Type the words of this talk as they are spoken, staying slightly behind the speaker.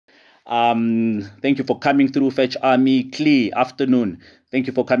Thank you for coming through, Fetch Army. Clee, afternoon. Thank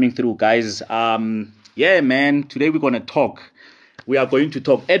you for coming through, guys. Yeah, man. Today we're gonna talk. We are going to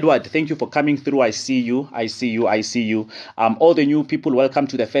talk. Edward, thank you for coming through. I see you. I see you. I see you. All the new people, welcome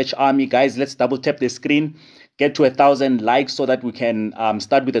to the Fetch Army, guys. Let's double tap the screen, get to 1,000 likes so that we can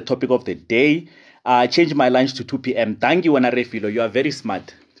start with the topic of the day. Change my lunch to 2 p.m. Thank you, Wanarefilo. You are very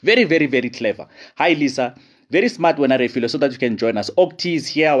smart. Very, very, very clever. Hi, Lisa. Very smart, Wanarefilo, so that you can join us. Okti is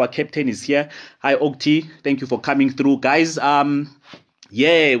here. Our captain is here. Hi, Okti. Thank you for coming through, guys.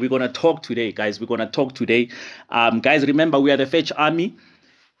 Yeah, we're going to talk today, guys. We're going to talk today. Guys, remember, we are the Fetch Army.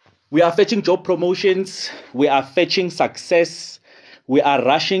 We are fetching job promotions. We are fetching success. We are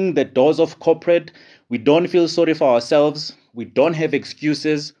rushing the doors of corporate. We don't feel sorry for ourselves. We don't have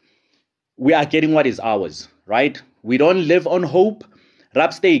excuses. We are getting what is ours, right? We don't live on hope.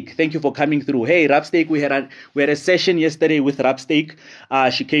 Rapsteak, thank you for coming through. Hey, Rapsteak, we had a session yesterday with Rapsteak.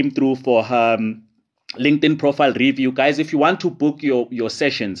 She came through for her LinkedIn profile review. Guys, if you want to book your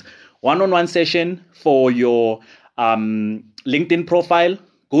sessions, one-on-one session for your LinkedIn profile,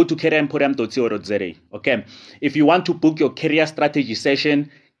 go to careeremporium.co.za. Okay. If you want to book your career strategy session,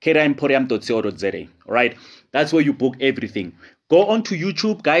 careeremporium.co.za. All right. That's where you book everything. Go on to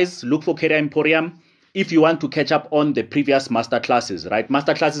YouTube, guys. Look for Career Emporium. If you want to catch up on the previous masterclasses, right?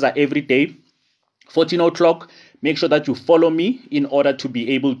 Masterclasses are every day, 14 o'clock. Make sure that you follow me in order to be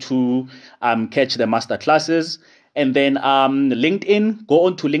able to catch the masterclasses. And then LinkedIn, go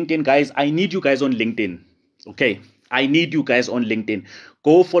on to LinkedIn, guys. I need you guys on LinkedIn. Okay. I need you guys on LinkedIn.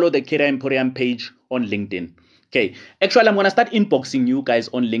 Go follow the Career Emporium page on LinkedIn. Okay. Actually, I'm going to start inboxing you guys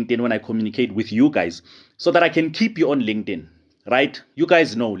on LinkedIn when I communicate with you guys so that I can keep you on LinkedIn, right? You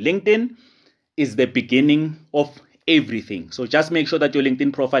guys know LinkedIn is the beginning of everything. So just make sure that your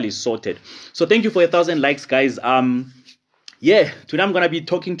LinkedIn profile is sorted. So thank you for 1,000 likes, guys. Yeah, today I'm going to be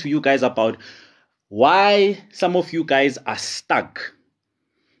talking to you guys about why some of you guys are stuck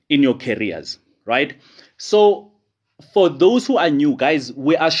in your careers, right? So for those who are new, guys,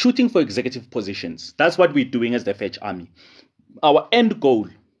 we are shooting for executive positions. That's what we're doing as the Fetch Army. Our end goal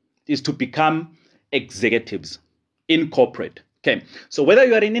is to become executives in corporate. Okay, so whether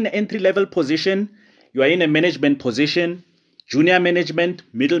you are in an entry-level position, you are in a management position, junior management,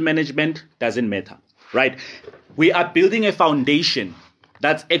 middle management, doesn't matter, right? We are building a foundation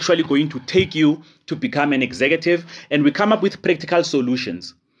that's actually going to take you to become an executive, and we come up with practical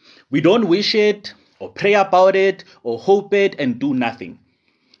solutions. We don't wish it or pray about it or hope it and do nothing.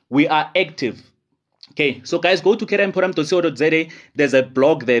 We are active. Okay, so guys, go to careeremporium.co.za. There's a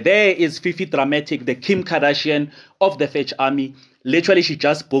blog there. There is Fifi Dramatic, the Kim Kardashian of the Fetch Army. Literally, she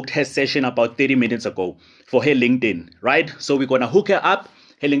just booked her session about 30 minutes ago for her LinkedIn, right? So we're going to hook her up.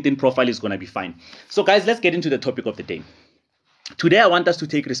 Her LinkedIn profile is going to be fine. So guys, let's get into the topic of the day. Today, I want us to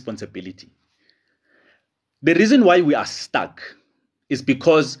take responsibility. The reason why we are stuck is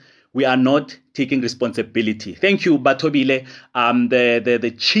because we are not taking responsibility. Thank you, Batobile,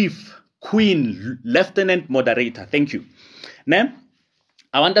 the chief Queen, Lieutenant Moderator. Thank you. Now,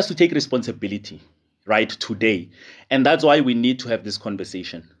 I want us to take responsibility, right, today. And that's why we need to have this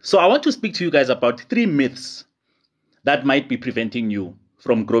conversation. So I want to speak to you guys about 3 myths that might be preventing you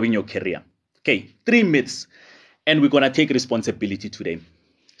from growing your career. Okay, 3 myths. And we're going to take responsibility today.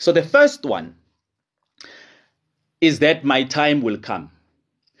 So the first one is that my time will come.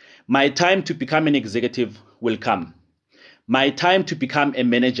 My time to become an executive will come. My time to become a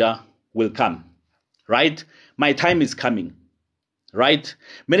manager will come, right? My time is coming, right?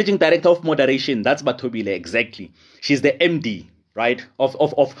 Managing Director of Moderation, that's Batobile, exactly. She's the MD, right,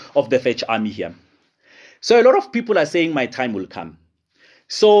 of the Fetch Army here. So a lot of people are saying my time will come.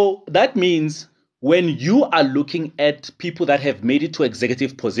 So that means when you are looking at people that have made it to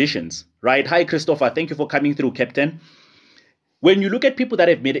executive positions, right? Hi, Christopher. Thank you for coming through, Captain. When you look at people that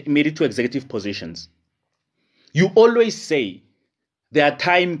have made it to executive positions, you always say, their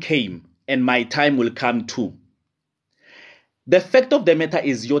time came and my time will come too. The fact of the matter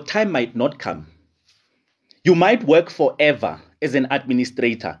is your time might not come. You might work forever as an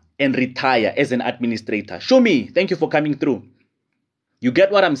administrator and retire as an administrator. Show me. Thank you for coming through. You get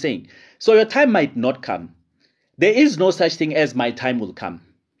what I'm saying? So your time might not come. There is no such thing as my time will come.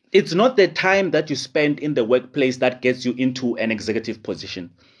 It's not the time that you spend in the workplace that gets you into an executive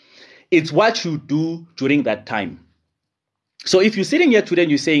position. It's what you do during that time. So if you're sitting here today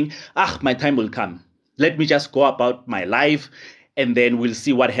and you're saying, my time will come. Let me just go about my life and then we'll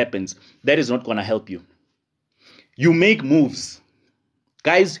see what happens. That is not going to help you. You make moves.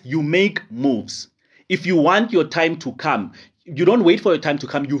 Guys, you make moves. If you want your time to come, you don't wait for your time to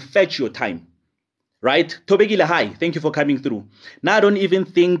come. You fetch your time. right? Tobegile, hi, thank you for coming through. Now I don't even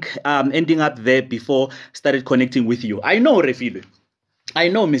think ending up there before started connecting with you. I know, Refile. I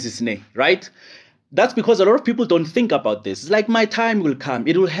know, Mrs. Ne, right? That's because a lot of people don't think about this. It's like, my time will come.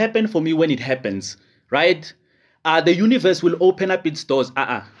 It will happen for me when it happens, right? The universe will open up its doors.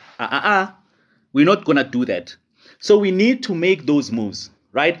 We're not going to do that. So we need to make those moves,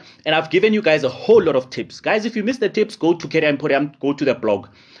 right? And I've given you guys a whole lot of tips. Guys, if you missed the tips, go to Career Emporium, go to the blog,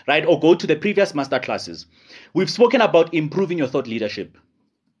 right? Or go to the previous masterclasses. We've spoken about improving your thought leadership.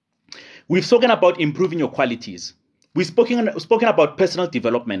 We've spoken about improving your qualities. We've spoken about personal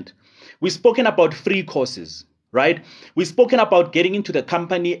development. We've spoken about free courses, right? We've spoken about getting into the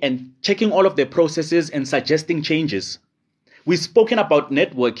company and checking all of their processes and suggesting changes. We've spoken about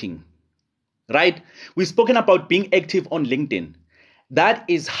networking, right? We've spoken about being active on LinkedIn. That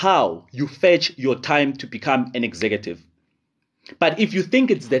is how you fetch your time to become an executive. But if you think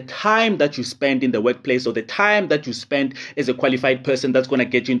it's the time that you spend in the workplace or the time that you spend as a qualified person that's going to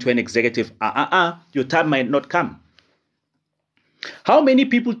get you into an executive, your time might not come. How many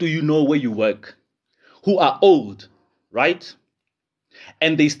people do you know where you work who are old, right?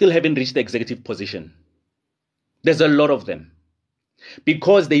 And they still haven't reached the executive position? There's a lot of them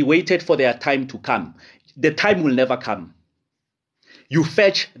because they waited for their time to come. The time will never come. You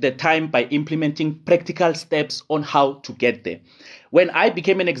fetch the time by implementing practical steps on how to get there. When I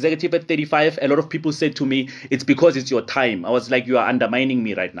became an executive at 35, a lot of people said to me, it's because it's your time. I was like, you are undermining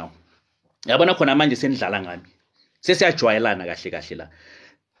me right now. You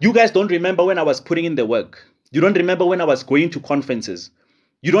guys don't remember when I was putting in the work. You don't remember when I was going to conferences.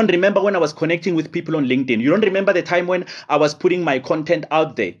 You don't remember when I was connecting with people on LinkedIn. You don't remember the time when I was putting my content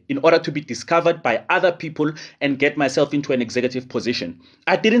out there in order to be discovered by other people and get myself into an executive position.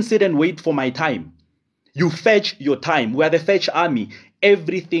 I didn't sit and wait for my time. You fetch your time. We are the fetch army.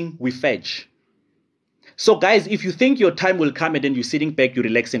 Everything we fetch. So guys, if you think your time will come and then you're sitting back, you're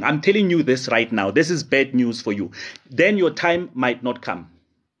relaxing, I'm telling you this right now. This is bad news for you. Then your time might not come.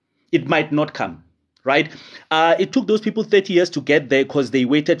 It might not come. Right? It took those people 30 years to get there because they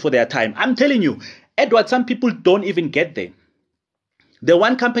waited for their time. I'm telling you, Edward, some people don't even get there. The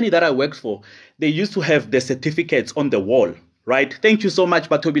one company that I worked for, they used to have the certificates on the wall, right? Thank you so much,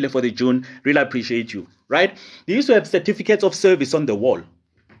 Batobile, for the June. Really appreciate you, right? They used to have certificates of service on the wall.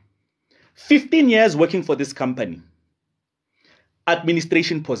 15 years working for this company.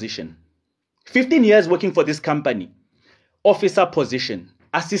 Administration position. 15 years working for this company. Officer position.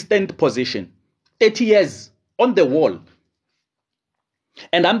 Assistant position. 30 years on the wall.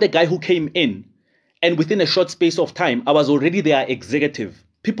 And I'm the guy who came in, and within a short space of time, I was already their executive.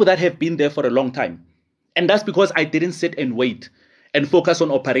 People that have been there for a long time. And that's because I didn't sit and wait and focus on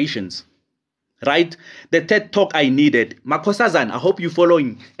operations. Right? The TED Talk I needed. Makosazan, I hope you're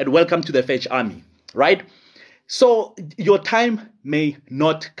following, and welcome to the Fetch Army. Right? So your time may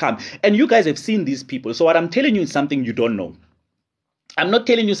not come. And you guys have seen these people. So what I'm telling you is something you don't know. I'm not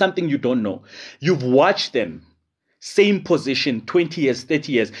telling you something you don't know. You've watched them. Same position, 20 years,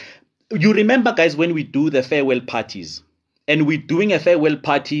 30 years. You remember, guys, when we do the farewell parties, and we're doing a farewell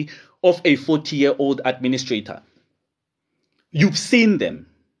party of a 40-year-old administrator. You've seen them.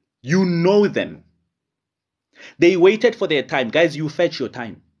 You know them. They waited for their time. Guys, you fetch your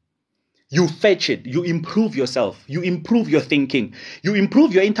time. You fetch it. You improve yourself. You improve your thinking. You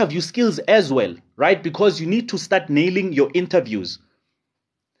improve your interview skills as well, right? Because you need to start nailing your interviews.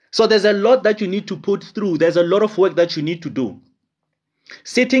 So there's a lot that you need to put through. There's a lot of work that you need to do.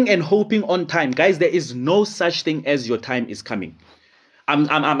 Sitting and hoping on time. Guys, there is no such thing as your time is coming.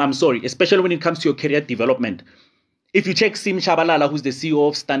 I'm sorry, especially when it comes to your career development. If you check Sim Chabalala, who's the CEO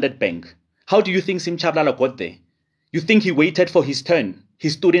of Standard Bank, how do you think Sim Chabalala got there? You think he waited for his turn? He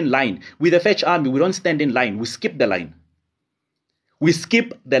stood in line. With the Fetch Army, we don't stand in line. We skip the line. We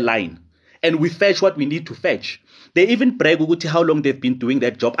skip the line. And we fetch what we need to fetch. They even brag about how long they've been doing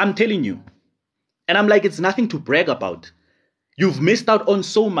that job. I'm telling you. And I'm like, it's nothing to brag about. You've missed out on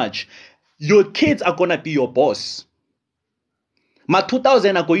so much. Your kids are going to be your boss. My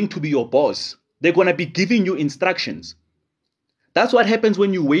 2000 are going to be your boss. They're going to be giving you instructions. That's what happens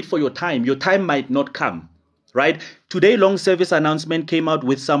when you wait for your time. Your time might not come, right? Today, long service announcement came out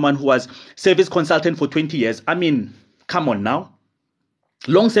with someone who was service consultant for 20 years. I mean, come on now.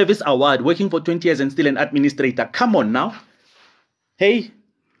 Long service award, working for 20 years and still an administrator. Come on now. Hey,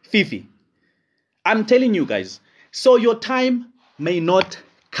 Fifi. I'm telling you guys. So your time may not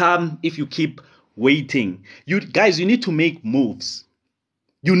come if you keep waiting. You need to make moves.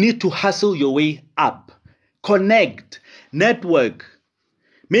 You need to hustle your way up. Connect. Network.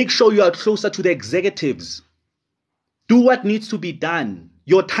 Make sure you are closer to the executives. Do what needs to be done.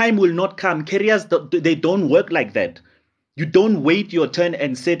 Your time will not come. Careers, they don't work like that. You don't wait your turn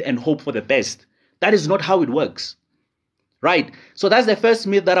and sit and hope for the best. That is not how it works. Right? So that's the first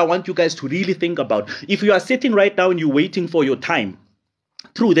myth that I want you guys to really think about. If you are sitting right now and you're waiting for your time,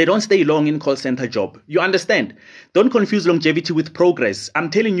 true, they don't stay long in call center job. You understand? Don't confuse longevity with progress. I'm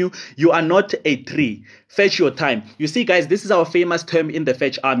telling you, you are not a tree. Fetch your time. You see, guys, this is our famous term in the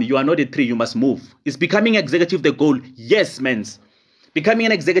Fetch Army. You are not a tree, you must move. Is becoming executive the goal? Yes, mens. Becoming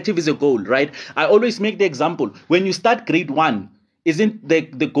an executive is a goal, right? I always make the example. When you start grade 1, isn't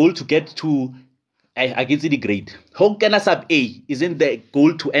the goal to get to, I get the grade. How can I sub A? Isn't the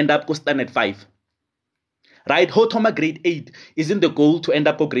goal to end up standard 5? Right? How Toma grade 8? Isn't the goal to end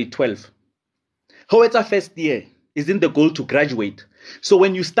up grade 12? How it's a first year? Isn't the goal to graduate? So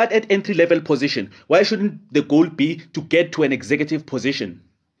when you start at entry level position, why shouldn't the goal be to get to an executive position?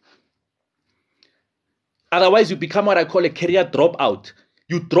 Otherwise, you become what I call a career dropout.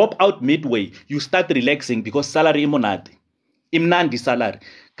 You drop out midway. You start relaxing because salary imnandi salary.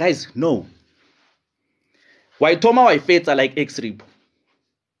 Guys, no. Why Toma why fates are like X-Rib.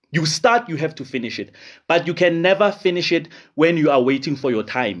 You start, you have to finish it. But you can never finish it when you are waiting for your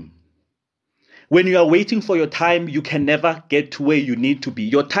time. When you are waiting for your time, you can never get to where you need to be.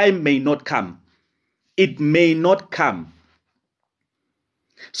 Your time may not come. It may not come.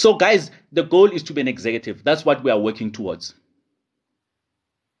 So guys, the goal is to be an executive. That's what we are working towards.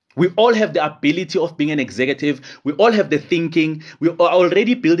 We all have the ability of being an executive. We all have the thinking. We are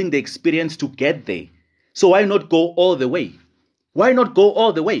already building the experience to get there. So why not go all the way? Why not go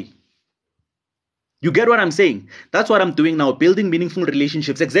all the way? You get what I'm saying? That's what I'm doing now, building meaningful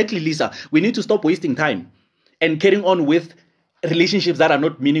relationships. Exactly, Lisa. We need to stop wasting time and carrying on with relationships that are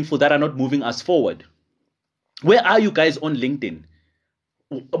not meaningful, that are not moving us forward. Where are you guys on LinkedIn?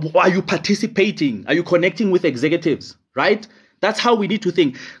 Are you participating? Are you connecting with executives? Right? That's how we need to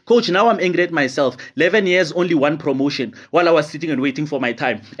think. Coach, now I'm angry at myself. 11 years, only one promotion while I was sitting and waiting for my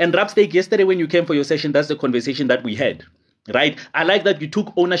time. And Rapsteak, yesterday when you came for your session, that's the conversation that we had. Right? I like that you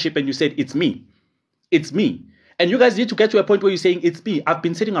took ownership and you said, it's me. It's me. And you guys need to get to a point where you're saying, it's me. I've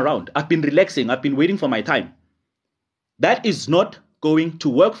been sitting around. I've been relaxing. I've been waiting for my time. That is not going to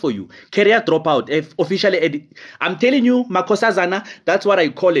work for you. Career dropout. If officially, I'm telling you, Makosazana, that's what I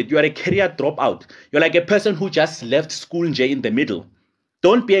call it. You are a career dropout. You're like a person who just left school in the middle.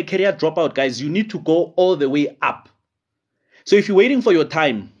 Don't be a career dropout, guys. You need to go all the way up. So if you're waiting for your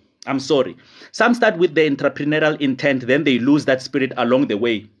time, I'm sorry. Some start with the entrepreneurial intent, then they lose that spirit along the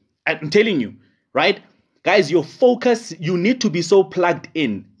way. I'm telling you, right? Guys, your focus, you need to be so plugged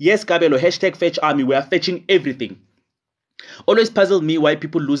in. Yes, Kabelo, hashtag Fetch Army, we are fetching everything. Always puzzled me why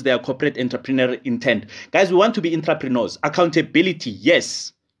people lose their corporate entrepreneurial intent. Guys, we want to be entrepreneurs. Accountability,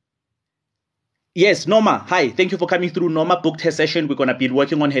 yes. Yes, Norma, hi. Thank you for coming through. Norma booked her session. We're going to be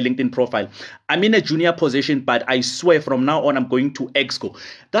working on her LinkedIn profile. I'm in a junior position, but I swear from now on, I'm going to Exco.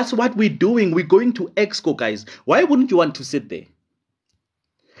 That's what we're doing. We're going to Exco, guys. Why wouldn't you want to sit there?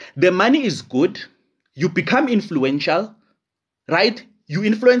 The money is good. You become influential, right? You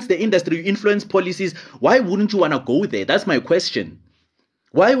influence the industry, you influence policies. Why wouldn't you want to go there? That's my question.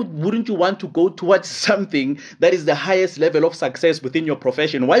 Why wouldn't you want to go towards something that is the highest level of success within your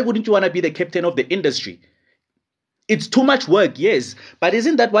profession? Why wouldn't you want to be the captain of the industry? It's too much work, yes, but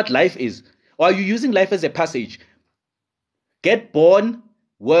isn't that what life is? Or are you using life as a passage? Get born,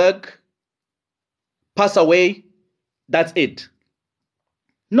 work, pass away, that's it.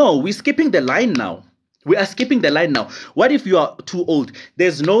 No, we're skipping the line now. We are skipping the line now. What if you are too old?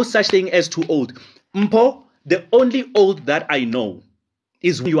 There's no such thing as too old. Mpo, the only old that I know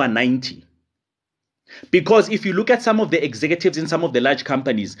is when you are 90. Because if you look at some of the executives in some of the large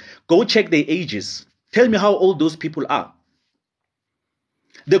companies, go check their ages. Tell me how old those people are.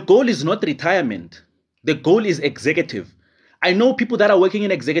 The goal is not retirement. The goal is executive. I know people that are working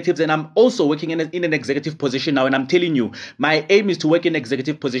in executives, and I'm also working in an executive position now, and I'm telling you, my aim is to work in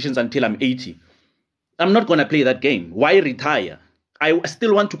executive positions until I'm 80. I'm not going to play that game. Why retire? I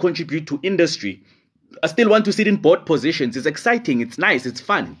still want to contribute to industry. I still want to sit in board positions. It's exciting. It's nice. It's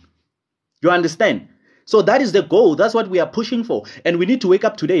fun. You understand? So that is the goal. That's what we are pushing for. And we need to wake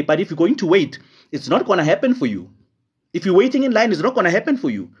up today. But if you're going to wait, it's not going to happen for you. If you're waiting in line, it's not going to happen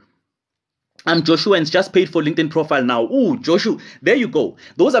for you. I'm Joshua and it's just paid for LinkedIn profile now. Ooh, Joshua, there you go.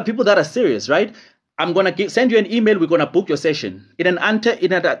 Those are people that are serious, right? I'm going to send you an email. We're going to book your session. In an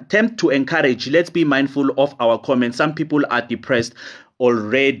attempt to encourage, let's be mindful of our comments. Some people are depressed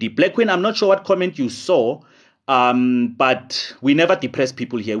already. Black Queen, I'm not sure what comment you saw, but we never depress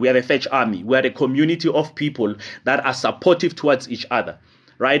people here. We are a Fetch Army. We are a community of people that are supportive towards each other,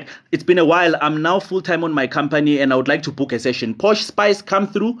 right? It's been a while. I'm now full-time on my company and I would like to book a session. Posh Spice, come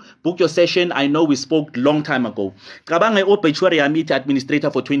through, book your session. I know we spoke long time ago. Kabanga obituary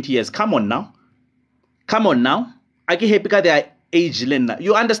administrator for 20 years. Come on now. Come on now. Aki hepika they are age lena.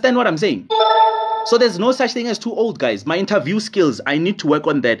 You understand what I'm saying? So there's no such thing as too old, guys. My interview skills, I need to work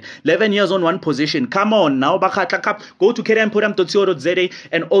on that. 11 years on one position. Come on now. Go to careerandprogram.co.za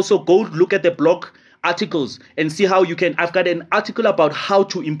and also go look at the blog articles and see how you can. I've got an article about how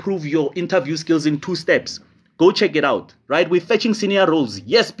to improve your interview skills in 2 steps. Go check it out, right? We're fetching senior roles.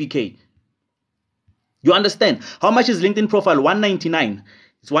 Yes, BK. You understand? How much is LinkedIn profile? $199.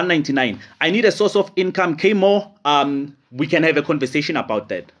 It's $199. I need a source of income. K more. We can have a conversation about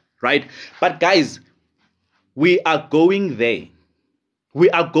that. Right? But guys, we are going there. We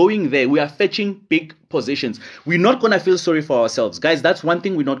are going there. We are fetching big positions. We're not going to feel sorry for ourselves. Guys, that's one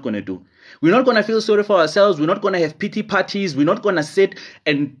thing we're not going to do. We're not going to feel sorry for ourselves. We're not going to have pity parties. We're not going to sit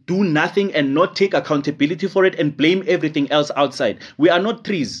and do nothing and not take accountability for it and blame everything else outside. We are not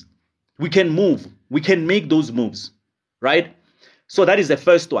trees. We can move. We can make those moves. Right? So that is the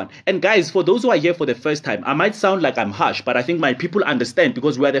first one. And guys, for those who are here for the first time, I might sound like I'm harsh, but I think my people understand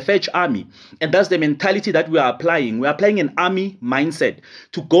because we are the Fetch Army. And that's the mentality that we are applying. We are applying an army mindset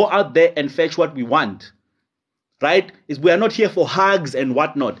to go out there and fetch what we want. Right? We are not here for hugs and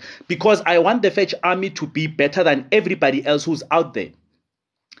whatnot. Because I want the Fetch Army to be better than everybody else who's out there.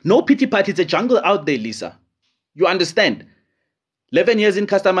 No pity party. It's a jungle out there, Lisa. You understand? 11 years in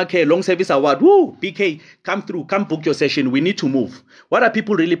customer care, long service award. Woo! BK, come through, come book your session. We need to move. What are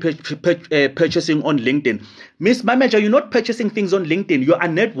people really purchasing on LinkedIn? Miss Manager, you're not purchasing things on LinkedIn. You are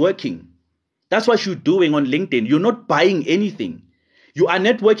networking. That's what you're doing on LinkedIn. You're not buying anything. You are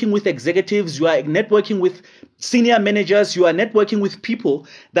networking with executives. You are networking with senior managers. You are networking with people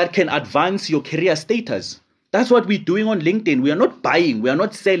that can advance your career status. That's what we're doing on LinkedIn. We are not buying. We are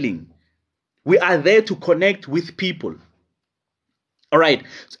not selling. We are there to connect with people. All right.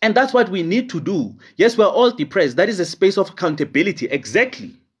 And that's what we need to do. Yes, we're all depressed. That is a space of accountability.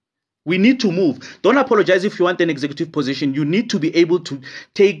 Exactly. We need to move. Don't apologize if you want an executive position. You need to be able to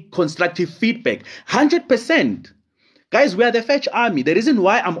take constructive feedback. 100%. Guys, we are the Fetch Army. The reason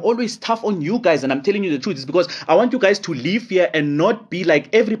why I'm always tough on you guys and I'm telling you the truth is because I want you guys to live here and not be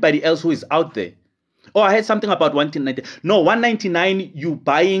like everybody else who is out there. Oh, I heard something about $199. No, $199, you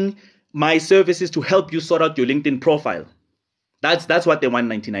buying my services to help you sort out your LinkedIn profile. That's what the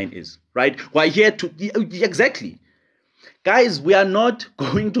 $199 is, right? We're here to, exactly. Guys, we are not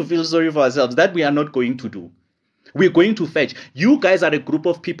going to feel sorry for ourselves. That we are not going to do. We're going to fetch. You guys are a group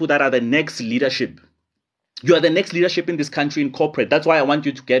of people that are the next leadership. You are the next leadership in this country in corporate. That's why I want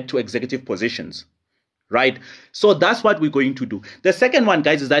you to get to executive positions, right? So that's what we're going to do. The second one,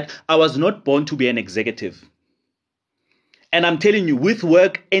 guys, is that I was not born to be an executive. And I'm telling you, with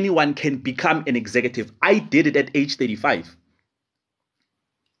work, anyone can become an executive. I did it at age 35.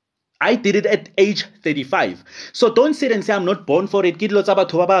 I did it at age 35. So don't sit and say I'm not born for it. There are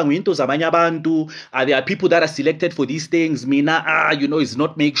people that are selected for these things. Mina, it's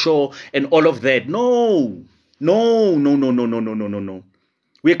not make sure and all of that. No.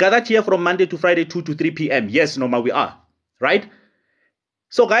 We're gathered here from Monday to Friday, 2 to 3 p.m. Yes, Norma, we are. Right?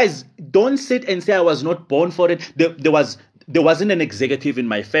 So guys, don't sit and say I was not born for it. There wasn't an executive in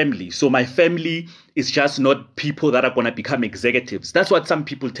my family. So my family is just not people that are going to become executives. That's what some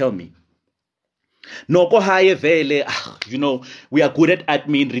people tell me. No, we are good at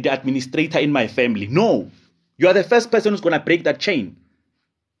admin, the administrator in my family. No, you are the first person who's going to break that chain.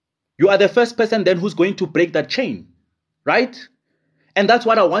 You are the first person then who's going to break that chain. Right? And that's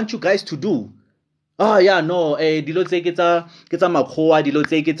what I want you guys to do. Oh, yeah, no.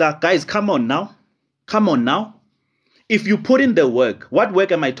 Guys, come on now. Come on now. If you put in the work, what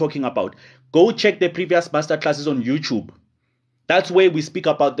work am I talking about? Go check the previous masterclasses on YouTube. That's where we speak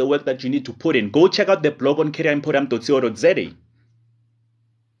about the work that you need to put in. Go check out the blog on careerandprogram.co.za.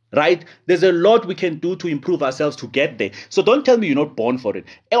 Right? There's a lot we can do to improve ourselves to get there. So don't tell me you're not born for it.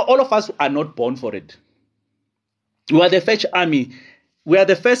 All of us are not born for it. We are the Fetch Army. We are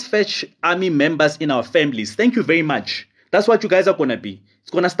the first Fetch Army members in our families. Thank you very much. That's what you guys are going to be. It's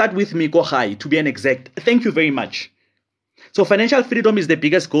going to start with me, go high, to be an exec. Thank you very much. So financial freedom is the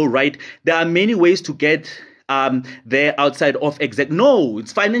biggest goal, right? There are many ways to get there outside of exec. No,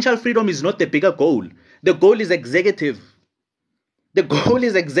 it's financial freedom is not the bigger goal. The goal is executive. The goal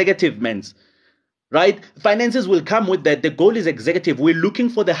is executive, man. Right? Finances will come with that. The goal is executive. We're looking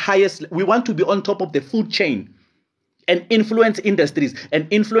for the highest. We want to be on top of the food chain and influence industries and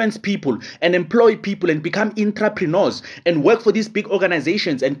influence people and employ people and become entrepreneurs and work for these big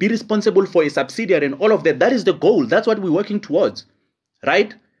organizations and be responsible for a subsidiary and all of that. That is the goal. That's what we're working towards.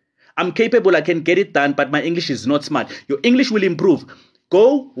 right? I'm capable, I can get it done, but my English is not smart. Your English will improve.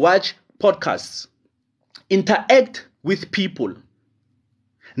 Go watch podcasts. Interact with people.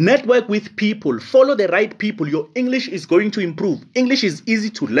 Network with people. Follow the right people. Your English is going to improve. English is easy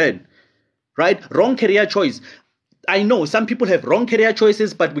to learn, right? Wrong career choice. I know some people have wrong career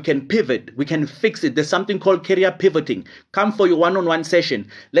choices, but we can pivot. We can fix it. There's something called career pivoting. Come for your one-on-one session.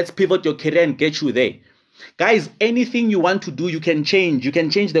 Let's pivot your career and get you there. Guys, anything you want to do, you can change. You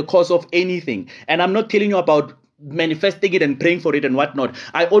can change the course of anything. And I'm not telling you about manifesting it and praying for it and whatnot.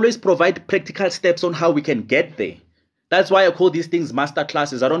 I always provide practical steps on how we can get there. That's why I call these things master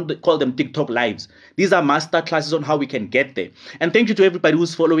classes. I don't call them TikTok lives. These are master classes on how we can get there. And thank you to everybody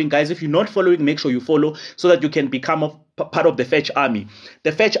who's following, guys. If you're not following, make sure you follow so that you can become part of the Fetch Army.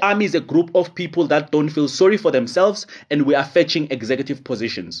 The Fetch Army is a group of people that don't feel sorry for themselves, and we are fetching executive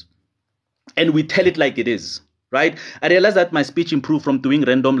positions. And we tell it like it is. Right? I realized that my speech improved from doing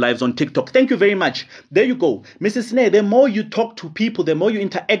random lives on TikTok. Thank you very much. There you go. Mrs. Snare, the more you talk to people, the more you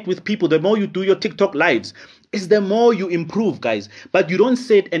interact with people, the more you do your TikTok lives, is the more you improve, guys. But you don't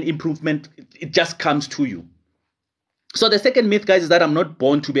set an improvement. It just comes to you. So the second myth, guys, is that I'm not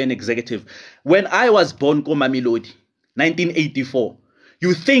born to be an executive. When I was born, Komamilodi, 1984,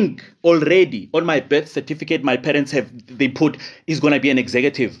 you think already on my birth certificate, my parents they put is going to be an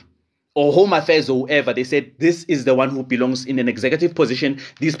executive. Or Home Affairs or whoever, they said, this is the one who belongs in an executive position.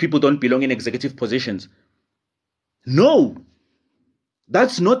 These people don't belong in executive positions. No,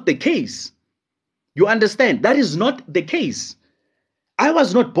 that's not the case. You understand? That is not the case. I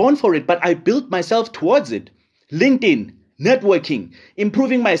was not born for it, but I built myself towards it. LinkedIn, networking,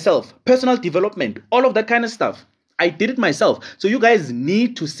 improving myself, personal development, all of that kind of stuff. I did it myself. So you guys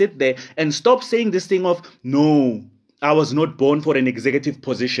need to sit there and stop saying this thing of, no, I was not born for an executive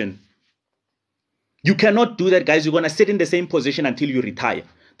position. You cannot do that, guys. You're going to sit in the same position until you retire.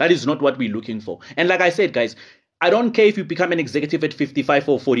 That is not what we're looking for. And like I said, guys, I don't care if you become an executive at 55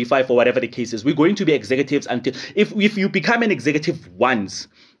 or 45 or whatever the case is. We're going to be executives until, if you become an executive once,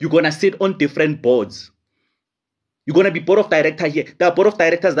 you're going to sit on different boards. You're going to be board of director here. There are board of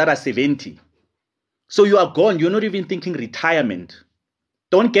directors that are 70. So you are gone. You're not even thinking retirement.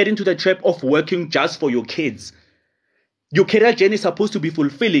 Don't get into the trap of working just for your kids. Your career journey is supposed to be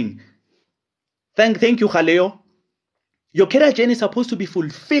fulfilling. Thank you, Khaleo. Your career journey is supposed to be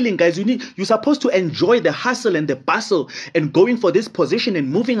fulfilling, guys. You're supposed to enjoy the hustle and the bustle and going for this position and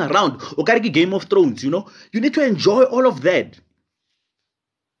moving around. Okariki Game of Thrones, you need to enjoy all of that.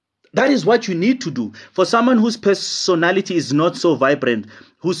 That is what you need to do. For someone whose personality is not so vibrant,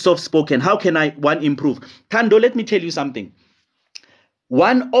 who's soft-spoken, how can one improve? Tando, let me tell you something.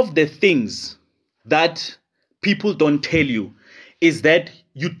 One of the things that people don't tell you is that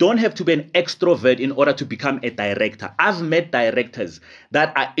you don't have to be an extrovert in order to become a director. I've met directors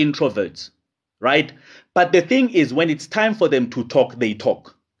that are introverts, right? But the thing is, when it's time for them to talk, they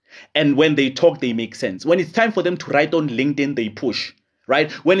talk. And when they talk, they make sense. When it's time for them to write on LinkedIn, they push, right?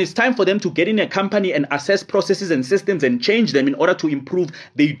 When it's time for them to get in a company and assess processes and systems and change them in order to improve,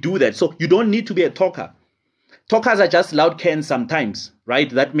 they do that. So you don't need to be a talker. Talkers are just loud cans sometimes, right?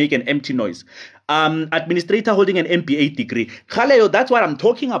 That make an empty noise. Administrator holding an MBA degree. Khaleo, that's what I'm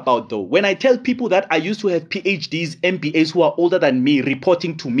talking about though. When I tell people that I used to have PhDs, MBAs who are older than me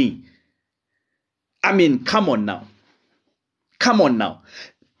reporting to me. I mean, come on now. Come on now.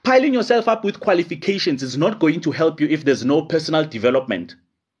 Piling yourself up with qualifications is not going to help you if there's no personal development.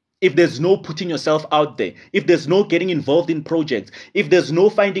 If there's no putting yourself out there. If there's no getting involved in projects. If there's no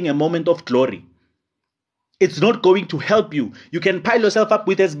finding a moment of glory. It's not going to help you. You can pile yourself up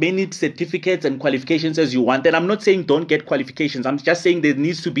with as many certificates and qualifications as you want. And I'm not saying don't get qualifications. I'm just saying there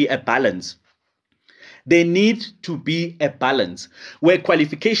needs to be a balance. There needs to be a balance where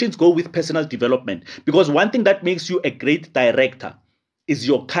qualifications go with personal development. Because one thing that makes you a great director is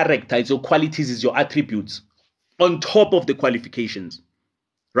your character, it's your qualities, it's your attributes on top of the qualifications.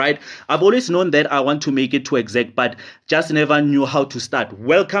 Right? I've always known that I want to make it to exec, but just never knew how to start.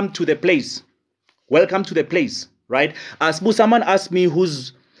 Welcome to the place. Welcome to the place, right? Someone asked me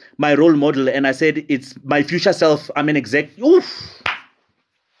who's my role model, and I said it's my future self. I'm an exec. Oof,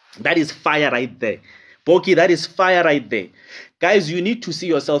 that is fire right there. Boki, that is fire right there. Guys, you need to see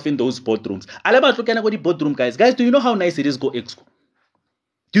yourself in those boardrooms. Boardroom, guys. Guys, do you know how nice it is go exco?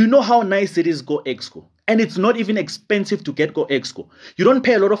 Do you know how nice it is go exco? And it's not even expensive to get go exco. You don't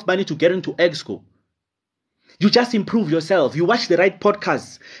pay a lot of money to get into exco. You just improve yourself. You watch the right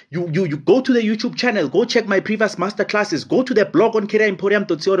podcasts. You go to the YouTube channel. Go check my previous masterclasses. Go to the blog on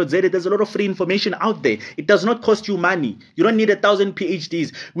careeremporium.co.za. There's a lot of free information out there. It does not cost you money. You don't need 1,000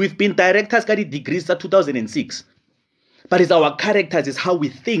 PhDs. We've been directors, got degrees since 2006. but it's our characters, it's how we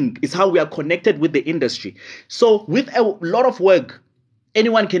think, it's how we are connected with the industry. So with a lot of work,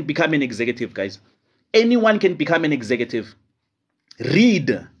 anyone can become an executive, guys. Anyone can become an executive.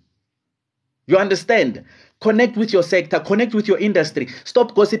 Read. You understand? Connect with your sector, connect with your industry.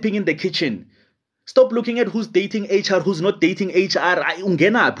 Stop gossiping in the kitchen. Stop looking at who's dating HR, who's not dating HR.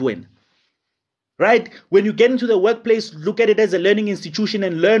 Right? When you get into the workplace, look at it as a learning institution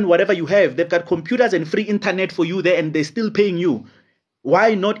and learn whatever you have. They've got computers and free internet for you there, and they're still paying you.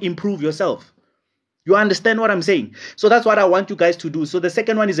 Why not improve yourself? You understand what I'm saying? So that's what I want you guys to do. So the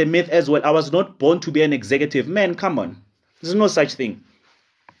second one is a myth as well. I was not born to be an executive. Man, come on. There's no such thing.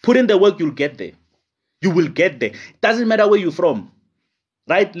 Put in the work, you'll get there. You will get there. It doesn't matter where you're from.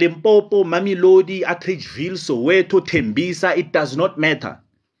 Right? Limpopo, Mamelodi, Atteridgeville, Soweto, Tembisa. It does not matter.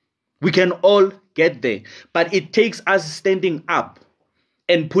 We can all get there. But it takes us standing up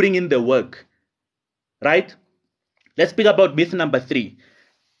and putting in the work. Right? Let's speak about myth number 3.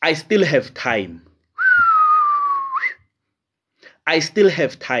 I still have time. I still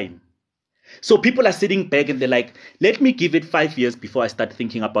have time. So people are sitting back and they're like, let me give it 5 years before I start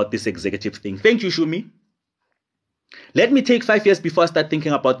thinking about this executive thing. Thank you, Shumi. Let me take 5 years before I start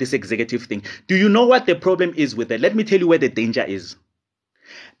thinking about this executive thing. Do you know what the problem is with that? Let me tell you where the danger is.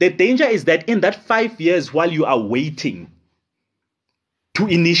 The danger is that in that 5 years while you are waiting to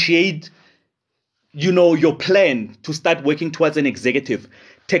initiate, your plan to start working towards an executive,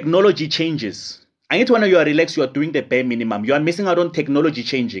 technology changes. I need to know you are relaxed, you are doing the bare minimum. You are missing out on technology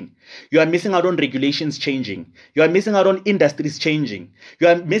changing. You are missing out on regulations changing. You are missing out on industries changing. You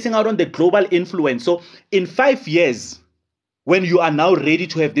are missing out on the global influence. So in 5 years, when you are now ready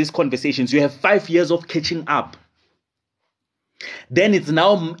to have these conversations, you have 5 years of catching up. Then it's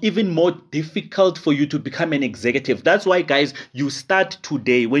now even more difficult for you to become an executive. That's why, guys, you start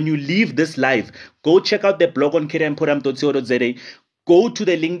today. When you leave this live, go check out the blog on kiriamporam.co.za. Go to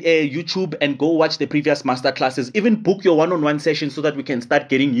the link, YouTube, and go watch the previous masterclasses. Even book your one-on-one session so that we can start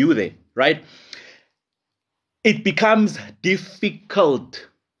getting you there, right? It becomes difficult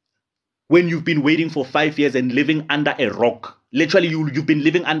when you've been waiting for 5 years and living under a rock. Literally, you've been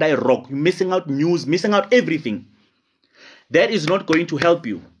living under a rock. You're missing out news, missing out everything. That is not going to help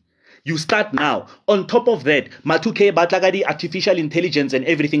you. You start now. On top of that, Matuke, Batlagadi, artificial intelligence and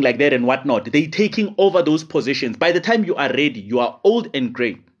everything like that and whatnot, they're taking over those positions. By the time you are ready, you are old and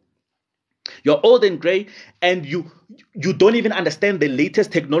gray. You're old and gray, and you don't even understand the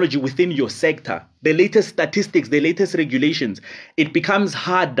latest technology within your sector, the latest statistics, the latest regulations. It becomes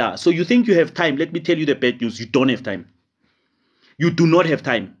harder. So you think you have time. Let me tell you the bad news. You don't have time. You do not have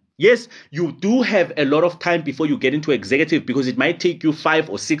time. Yes, you do have a lot of time before you get into executive, because it might take you 5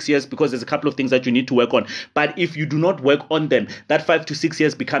 or 6 years, because there's a couple of things that you need to work on. But if you do not work on them, that 5 to 6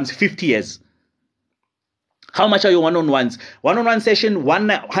 years becomes 50 years. How much are your one-on-ones? One-on-one session,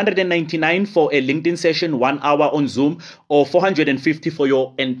 199 for a LinkedIn session, 1 hour on Zoom, or 450 for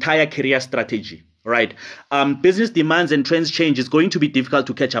your entire career strategy. Right. Business demands and trends change. It's going to be difficult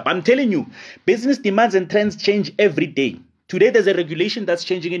to catch up. I'm telling you, business demands and trends change every day. Today, there's a regulation that's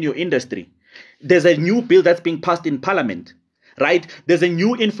changing in your industry. There's a new bill that's being passed in Parliament, right? There's a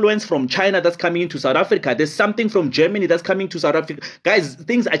new influence from China that's coming into South Africa. There's something from Germany that's coming to South Africa. Guys,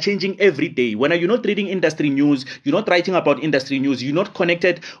 things are changing every day. When you're not reading industry news, you're not writing about industry news, you're not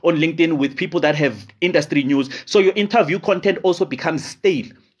connected on LinkedIn with people that have industry news. So your interview content also becomes stale,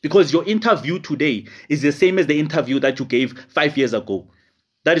 because your interview today is the same as the interview that you gave 5 years ago.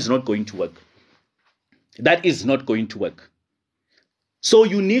 That is not going to work. That is not going to work. So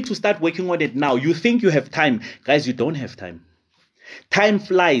you need to start working on it now. You think you have time. Guys, you don't have time. Time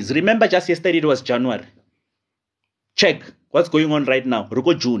flies. Remember, just yesterday it was January. Check what's going on right now.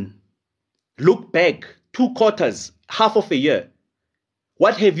 Ruko June. Look back. 2 quarters, half of a year.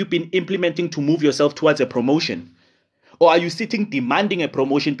 What have you been implementing to move yourself towards a promotion? Or are you sitting demanding a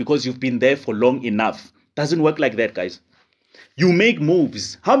promotion because you've been there for long enough? Doesn't work like that, guys. You make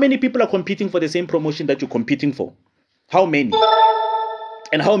moves. How many people are competing for the same promotion that you're competing for? How many?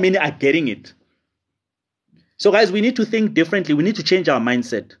 And how many are getting it? So guys, we need to think differently. We need to change our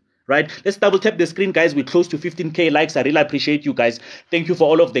mindset, right? Let's double tap the screen, guys. We're close to 15K likes. I really appreciate you guys. Thank you for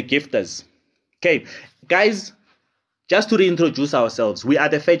all of the gifters. Okay, guys, just to reintroduce ourselves, we are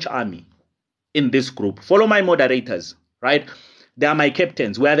the Fetch Army in this group. Follow my moderators, right? They are my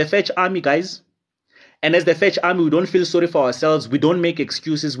captains. We are the Fetch Army, guys. And as the Fetch Army, we don't feel sorry for ourselves. We don't make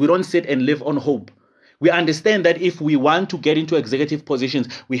excuses. We don't sit and live on hope. We understand that if we want to get into executive positions,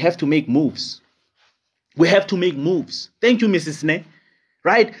 we have to make moves. We have to make moves. Thank you, Mrs. Sne.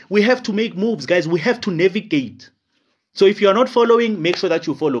 Right? We have to make moves, guys. We have to navigate. So if you are not following, make sure that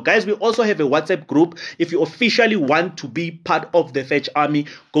you follow. Guys, we also have a WhatsApp group. If you officially want to be part of the Fetch Army,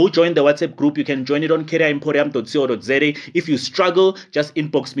 go join the WhatsApp group. You can join it on careeremporium.co.za. If you struggle, just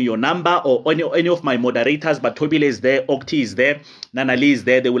inbox me your number or any of my moderators. But Tobile is there, Okti is there, Nanali is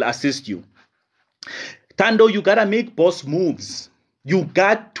there. They will assist you. Tando, you gotta make boss moves. You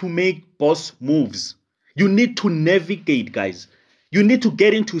got to make boss moves. You need to navigate, guys. You need to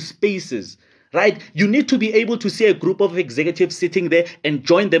get into spaces, right? You need to be able to see a group of executives sitting there and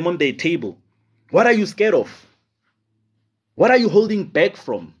join them on their table. What are you scared of? What are you holding back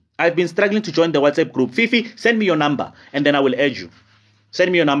from? I've been struggling to join the WhatsApp group. Fifi, send me your number and then I will add you.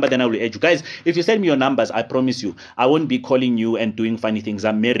 Send me your number, then I will add you. Guys, if you send me your numbers, I promise you, I won't be calling you and doing funny things.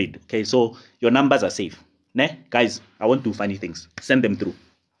 I'm married, okay? So your numbers are safe. Ne? Guys, I won't do funny things. Send them through.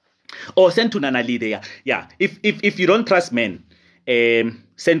 Or send to Nanali there. Yeah, if you don't trust men,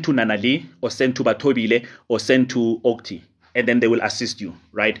 send to Nanali or send to Batobile or send to Okti, and then they will assist you,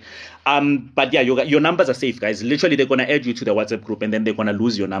 right? But yeah, your numbers are safe, guys. Literally, they're gonna add you to the WhatsApp group, and then they're gonna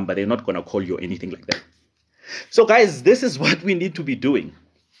lose your number. They're not gonna call you or anything like that. So, guys, this is what we need to be doing.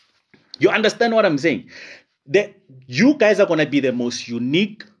 You understand what I'm saying? You guys are gonna be the most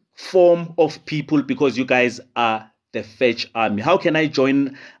unique form of people because you guys are the Fetch Army. How can I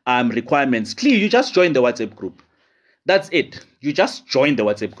join requirements? Clear, you just join the WhatsApp group. That's it. You just join the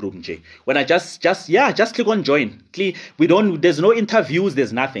WhatsApp group, Jay. When I just click on join. There's no interviews,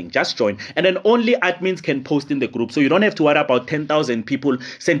 there's nothing. Just join. And then only admins can post in the group. So you don't have to worry about 10,000 people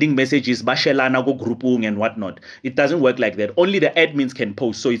sending messages, bashelana go groupung and whatnot. It doesn't work like that. Only the admins can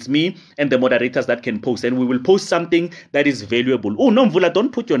post. So it's me and the moderators that can post. And we will post something that is valuable. Oh, no, Mvula,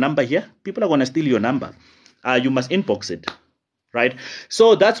 don't put your number here. People are going to steal your number. You must inbox it, right?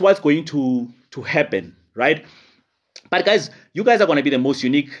 So that's what's going to happen, right? But guys, you guys are going to be the most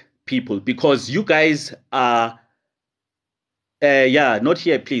unique people because you guys are, not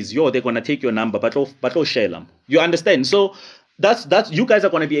here, please. They're going to take your number, but share them. You understand? So that's you guys are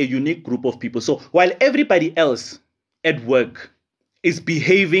going to be a unique group of people. So while everybody else at work is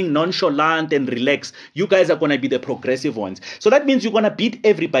behaving nonchalant and relaxed, you guys are going to be the progressive ones. So that means you're going to beat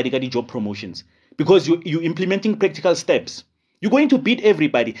everybody at the job promotions because you're implementing practical steps. You're going to beat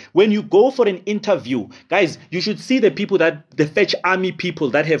everybody. When you go for an interview, guys, you should see the people the Fetch Army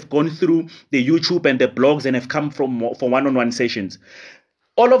people that have gone through the YouTube and the blogs and have come for one-on-one sessions.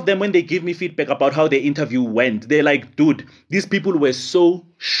 All of them, when they give me feedback about how the interview went, they're like, dude, these people were so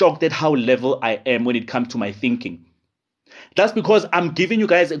shocked at how level I am when it comes to my thinking. That's because I'm giving you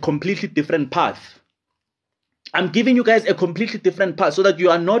guys a completely different path. I'm giving you guys a completely different path so that you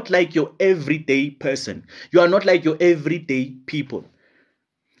are not like your everyday person. You are not like your everyday people.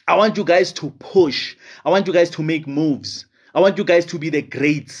 I want you guys to push. I want you guys to make moves. I want you guys to be the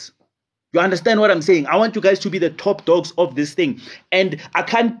greats. You understand what I'm saying? I want you guys to be the top dogs of this thing. And I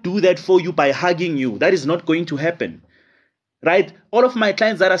can't do that for you by hugging you. That is not going to happen. Right? All of my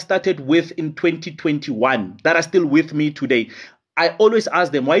clients that I started with in 2021 that are still with me today, I always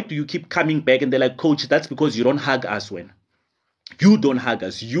ask them, why do you keep coming back? And they're like, coach, that's because you don't hug us when. You don't hug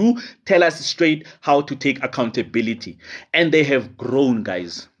us. You tell us straight how to take accountability. And they have grown,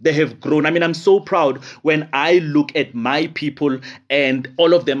 guys. They have grown. I mean, I'm so proud when I look at my people and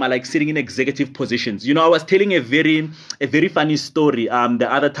all of them are like sitting in executive positions. You know, I was telling a very funny story the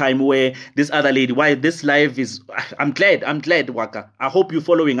other time where this other lady, why this live is, I'm glad, Waka. I hope you're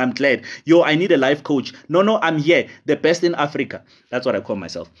following. I'm glad. Yo, I need a life coach. No, I'm here. The best in Africa. That's what I call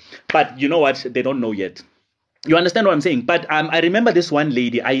myself. But you know what? They don't know yet. You understand what I'm saying? But I remember this one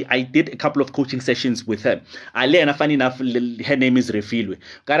lady, I did a couple of coaching sessions with her. Funny enough, her name is Refilwe.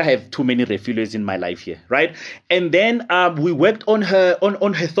 Gotta have too many Refilwes in my life here, right? And then we worked on her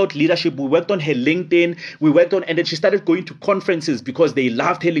thought leadership. We worked on her LinkedIn. And then she started going to conferences because they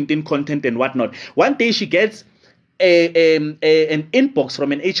loved her LinkedIn content and whatnot. One day she gets an inbox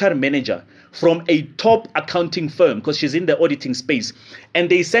from an HR manager from a top accounting firm because she's in the auditing space, and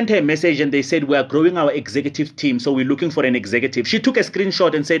they sent her a message and they said, we are growing our executive team, so we're looking for an executive. She took a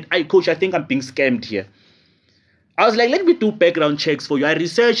screenshot and said, hey coach, I think I'm being scammed here. I was like, let me do background checks for you. I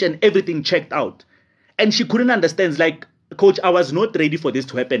researched and everything checked out. And she couldn't understand. It's like, coach, I was not ready for this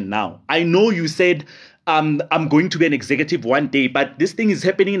to happen now. I know you said I'm going to be an executive one day, but this thing is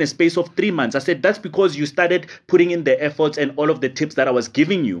happening in a space of 3 months. I said, that's because you started putting in the efforts and all of the tips that I was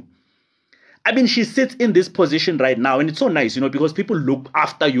giving you. I mean, she sits in this position right now, and it's so nice, you know, because people look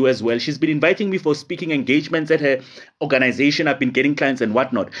after you as well. She's been inviting me for speaking engagements at her organization. I've been getting clients and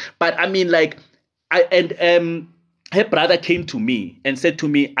whatnot. But I mean, like, her brother came to me and said to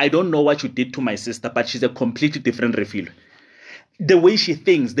me, I don't know what you did to my sister, but she's a completely different refill. The way she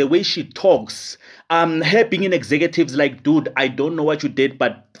thinks, the way she talks, her being in executives, like, dude, I don't know what you did,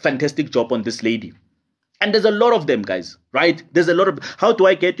 but fantastic job on this lady. And there's a lot of them, guys, right? There's a lot of, how do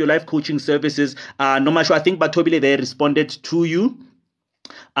I get your life coaching services? No matter, I think Batobile, they responded to you.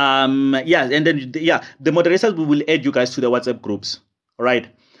 Yeah, and then, yeah, the moderators will add you guys to the WhatsApp groups, all right?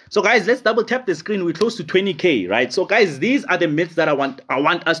 So, guys, let's double tap the screen. We're close to 20K, right? So, guys, these are the myths that I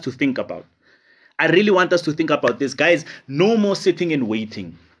want us to think about. I really want us to think about this. Guys, no more sitting and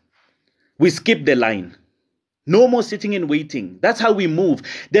waiting. We skip the line. No more sitting and waiting. That's how we move.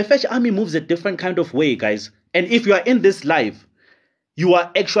 The Fetch Army moves a different kind of way, guys. And if you are in this live, you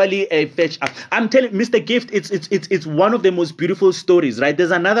are actually a Fetch. I'm telling Mr. Gift, it's one of the most beautiful stories, right?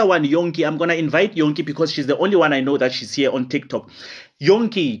 There's another one, Yonki. I'm gonna invite Yonki because she's the only one I know that she's here on TikTok.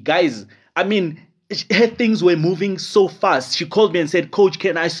 Yonki, guys, I mean, her things were moving so fast. She called me and said, Coach,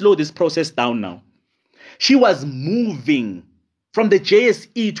 can I slow this process down now? She was moving from the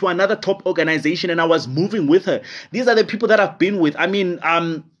JSE to another top organization, and I was moving with her. These are the people that I've been with. I mean,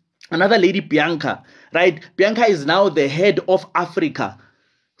 another lady, Bianca, right? Bianca is now the head of Africa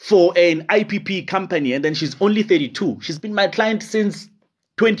for an IPP company, and then she's only 32. She's been my client since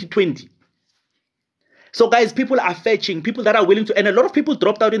 2020. So, guys, people are fetching, people that are willing to, and a lot of people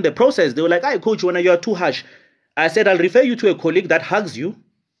dropped out in the process. They were like, "Hey, Coach, when you're too harsh." I said, I'll refer you to a colleague that hugs you.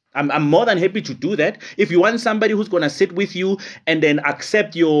 I'm more than happy to do that. If you want somebody who's going to sit with you and then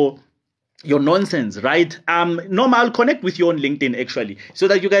accept your nonsense, right? Norma, I'll connect with you on LinkedIn actually, so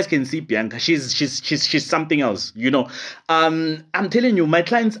that you guys can see Bianca. She's something else, you know. I'm telling you, my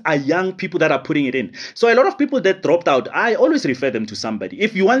clients are young people that are putting it in. So a lot of people that dropped out, I always refer them to somebody.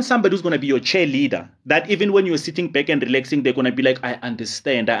 If you want somebody who's going to be your cheerleader, that even when you're sitting back and relaxing, they're going to be like, I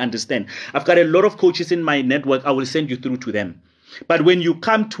understand. I've got a lot of coaches in my network. I will send you through to them. But when you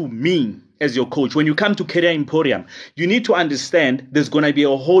come to me as your coach, when you come to Career Emporium, you need to understand there's going to be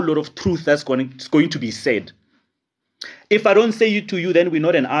a whole lot of truth that's going to be said. If I don't say it to you, then we're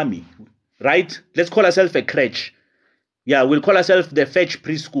not an army, right? Let's call ourselves a crèche. Yeah, we'll call ourselves the Fetch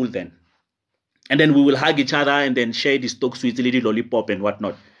Preschool then. And then we will hug each other and then share the stock sweet little lollipop and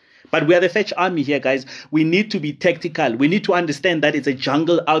whatnot. But we are the Fetch Army here, guys. We need to be tactical. We need to understand that it's a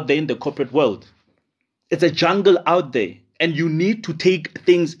jungle out there in the corporate world. It's a jungle out there. And you need to take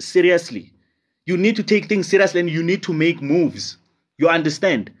things seriously. You need to take things seriously and you need to make moves. You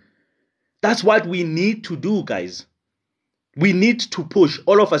understand? That's what we need to do, guys. We need to push,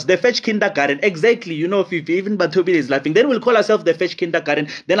 all of us. The Fetch Kindergarten, exactly. You know, if even Batobi is laughing, then we'll call ourselves the Fetch Kindergarten.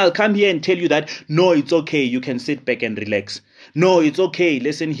 Then I'll come here and tell you that, no, it's okay. You can sit back and relax. No, it's okay.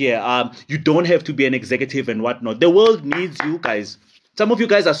 Listen here. You don't have to be an executive and whatnot. The world needs you, guys. Some of you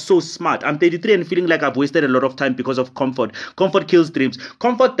guys are so smart. I'm 33 and feeling like I've wasted a lot of time because of comfort. Comfort kills dreams.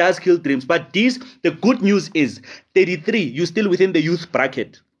 Comfort does kill dreams. But the good news is, 33, you're still within the youth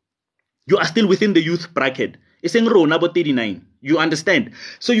bracket. You are still within the youth bracket. It's in row number 39. You understand?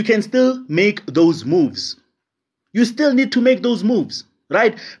 So you can still make those moves. You still need to make those moves.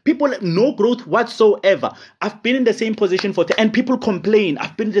 Right? People, no growth whatsoever. I've been in the same position and people complain.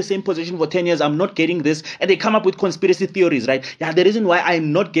 I've been in the same position for 10 years. I'm not getting this. And they come up with conspiracy theories, right? Yeah, the reason why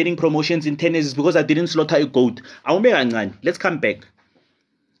I'm not getting promotions in 10 years is because I didn't slaughter a goat. Let's come back.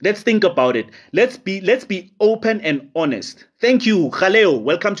 Let's think about it. Let's be open and honest. Thank you, Khaleo.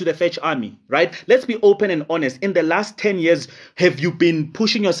 Welcome to the Fetch Army, right? Let's be open and honest. In the last 10 years, have you been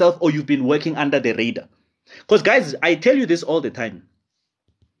pushing yourself or you've been working under the radar? Because, guys, I tell you this all the time.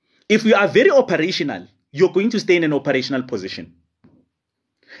 If you are very operational, you're going to stay in an operational position.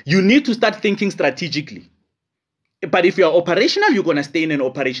 You need to start thinking strategically. But if you are operational, you're going to stay in an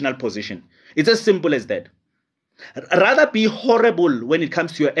operational position. It's as simple as that. Rather be horrible when it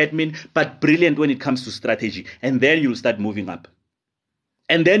comes to your admin, but brilliant when it comes to strategy. And then you'll start moving up.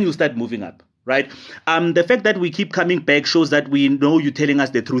 Right? The fact that we keep coming back shows that we know you're telling us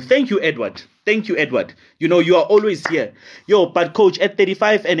the truth. Thank you, Edward. You know, you are always here. But coach, at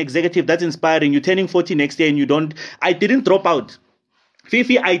 35 and executive, that's inspiring. You're turning 40 next year and you don't. I didn't drop out.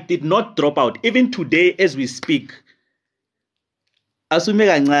 Fifi, I did not drop out. Even today, as we speak. I felt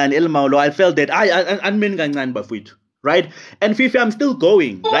that right? And Fifi, I'm still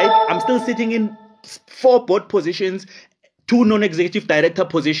going, right? I'm still sitting in 4 board positions, 2 non-executive director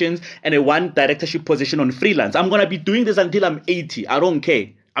positions, and a 1 directorship position on freelance. I'm going to be doing this until I'm 80. I don't care.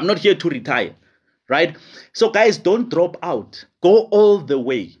 I'm not here to retire, right? So guys, don't drop out. Go all the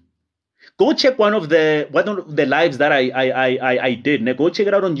way. Go check one of the lives that I did. Go check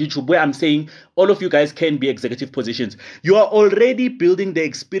it out on YouTube where I'm saying all of you guys can be executive positions. You are already building the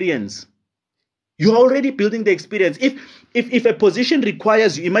experience. If If a position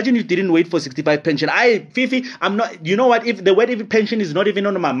requires you, imagine you didn't wait for 65 pension. Fifi, I'm not, you know what, if the word even pension is not even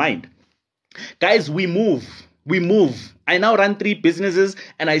on my mind. Guys, we move. I now run 3 businesses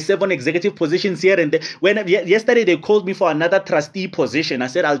and I serve on executive positions here and there. Yesterday they called me for another trustee position. I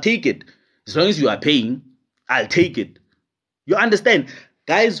said, I'll take it. As long as you are paying, I'll take it. You understand?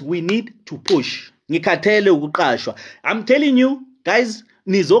 Guys, we need to push. I'm telling you, guys,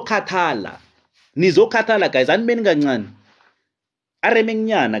 nizokhathala, guys. Anibeni kancane.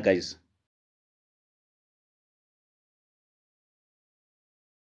 Aremengnyana, guys.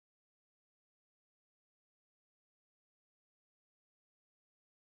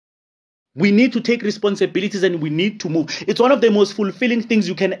 We need to take responsibilities and we need to move. It's one of the most fulfilling things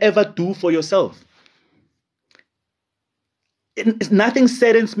you can ever do for yourself. Nothing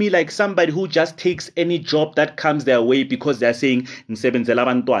saddens me like somebody who just takes any job that comes their way because they're saying, "Ngisebenzela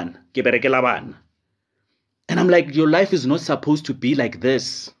abantwana, ke berekela bana." And I'm like, your life is not supposed to be like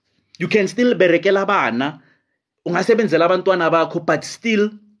this. You can still berekela bana, ungasebenzela abantwana bakho, but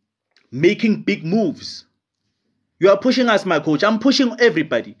still making big moves. You are pushing us, my coach. I'm pushing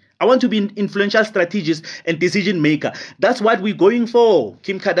everybody. I want to be an influential strategist and decision maker. That's what we're going for.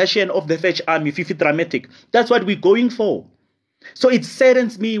 Kim Kardashian of the Fetch Army, Fifi Dramatic. That's what we're going for. So it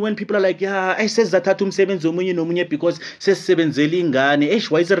saddens me when people are like, yeah, I says that umsebenzi omunye nomunye because sesebenzela ingane.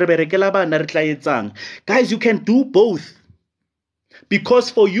 Why is reberekela bana re tla etsang? Guys, you can do both. Because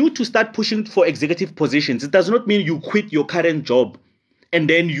for you to start pushing for executive positions, it does not mean you quit your current job and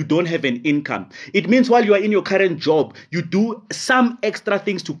then you don't have an income. It means while you are in your current job, you do some extra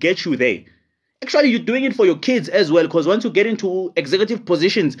things to get you there. Actually, you're doing it for your kids as well, because once you get into executive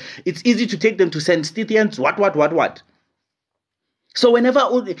positions, it's easy to take them to St. Stithians, what. So whenever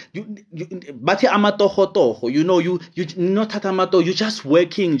you you're just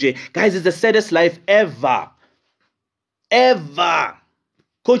working, guys, it's the saddest life ever.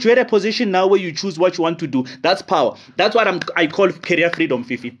 Coach, you're at a position now where you choose what you want to do. That's power. That's what I call career freedom,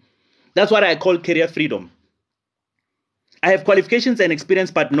 Fifi. That's what I call career freedom. I have qualifications and experience,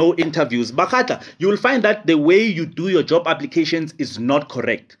 but no interviews. Bakata, you will find that the way you do your job applications is not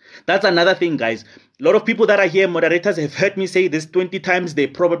correct. That's another thing, guys. A lot of people that are here, moderators, have heard me say this 20 times. They're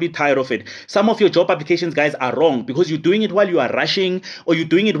probably tired of it. Some of your job applications, guys, are wrong because you're doing it while you are rushing or you're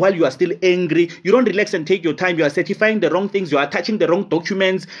doing it while you are still angry. You don't relax and take your time. You are certifying the wrong things. You are attaching the wrong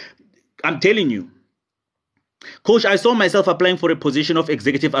documents. I'm telling you. Coach, I saw myself applying for a position of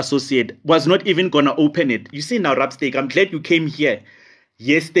executive associate. Was not even going to open it. You see now, Rapsteak, I'm glad you came here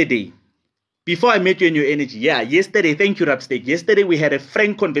yesterday. Before I met you in your energy. Yeah, yesterday. Thank you, Rapsteak. Yesterday, we had a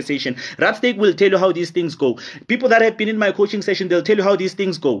frank conversation. Rapsteak will tell you how these things go. People that have been in my coaching session, they'll tell you how these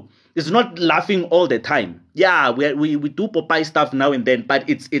things go. It's not laughing all the time. Yeah, we do Popeye stuff now and then, but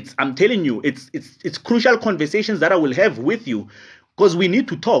it's I'm telling you, it's crucial conversations that I will have with you because we need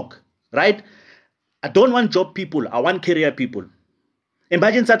to talk, right? I don't want job people. I want career people.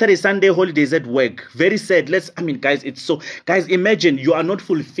 Imagine Saturday, Sunday, holidays at work. Very sad. Guys, it's so. Guys, imagine you are not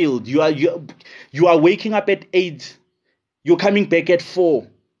fulfilled. You are waking up at 8. You're coming back at 4.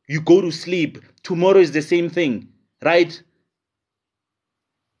 You go to sleep. Tomorrow is the same thing, right?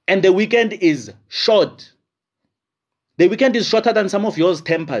 And the weekend is short. The weekend is shorter than some of yours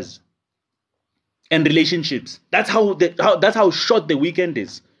tempers and relationships. That's how short the weekend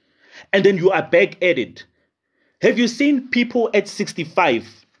is. And then you are back at it. Have you seen people at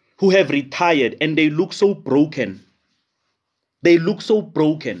 65 who have retired and they look so broken? They look so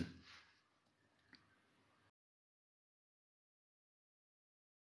broken.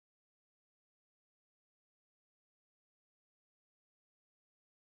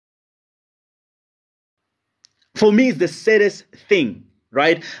 For me, it's the saddest thing,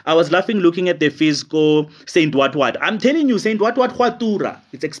 right? I was laughing looking at the fiscal Saint What. I'm telling you, Saint What Huatura.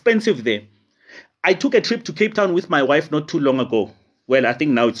 It's expensive there. I took a trip to Cape Town with my wife not too long ago. Well, I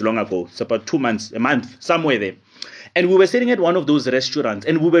think now it's long ago. It's about 2 months, a month, somewhere there. And we were sitting at one of those restaurants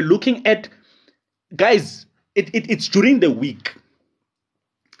and we were looking at, guys, it's during the week.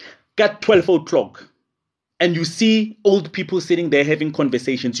 Got 12 o'clock. And you see old people sitting there having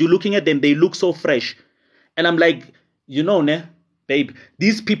conversations. You're looking at them, they look so fresh. And I'm like, babe,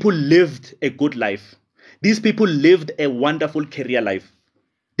 these people lived a good life. These people lived a wonderful career life.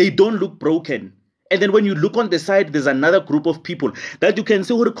 They don't look broken. And then when you look on the side, there's another group of people that you can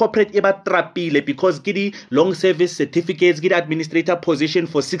see who corporate trapile because get long service certificates, get administrator position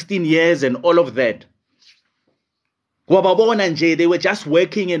for 16 years and all of that. They were just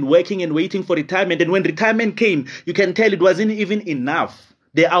working and waiting for retirement. And when retirement came, you can tell it wasn't even enough.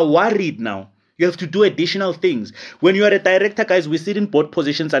 They are worried now. You have to do additional things. When you are a director, guys, we sit in board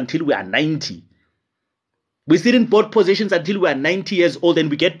positions until we are 90. We sit in board positions until we are 90 years old and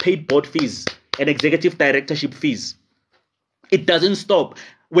we get paid board fees and executive directorship fees. It doesn't stop.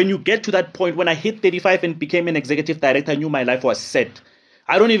 When you get to that point, when I hit 35 and became an executive director, I knew my life was set.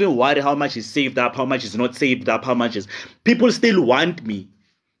 I don't even worry how much is saved up, how much is not saved up, how much is... People still want me.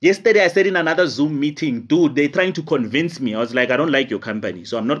 Yesterday, I said in another Zoom meeting, dude, they're trying to convince me. I was like, I don't like your company,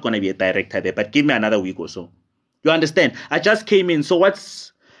 so I'm not going to be a director there, but give me another week or so. You understand? I just came in. So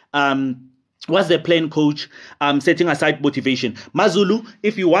what's the plan, coach? Setting aside motivation. Mazulu,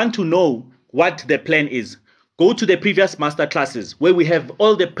 if you want to know what the plan is, go to the previous master classes where we have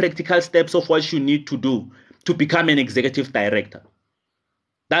all the practical steps of what you need to do to become an executive director.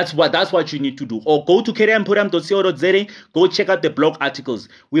 That's what you need to do. Or go to careeremporium.co.za, go check out the blog articles.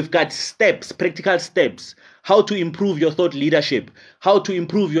 We've got steps, practical steps, how to improve your thought leadership, how to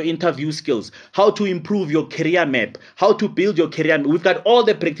improve your interview skills, how to improve your career map, how to build your career map. We've got all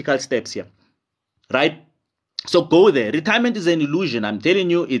the practical steps here, right? So go there. Retirement is an illusion. I'm telling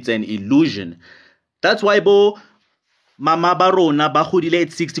you, it's an illusion. That's why Mama Barona Bahudile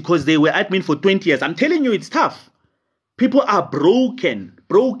at 60, because they were admin for 20 years. I'm telling you, it's tough. People are broken,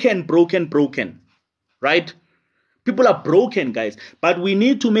 right? People are broken, guys. But we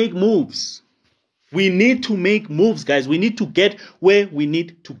need to make moves. We need to make moves, guys. We need to get where we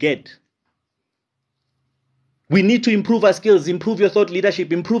need to get. We need to improve our skills, improve your thought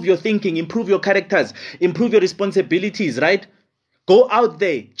leadership, improve your thinking, improve your characters, improve your responsibilities, right? Go out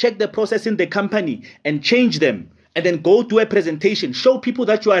there, check the process in the company and change them. And then go do a presentation. Show people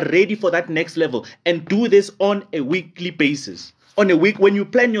that you are ready for that next level. And do this on a weekly basis. On a week, when you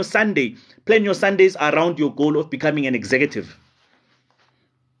plan your Sunday, plan your Sundays around your goal of becoming an executive.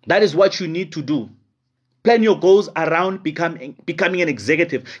 That is what you need to do. Plan your goals around becoming an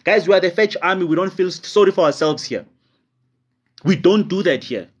executive. Guys, we are the Fetch Army. We don't feel sorry for ourselves here. We don't do that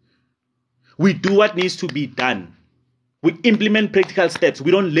here. We do what needs to be done. We implement practical steps.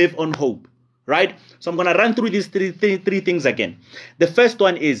 We don't live on hope. Right? So I'm going to run through these three things again. The first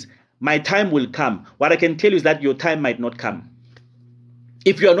one is, my time will come. What I can tell you is that your time might not come.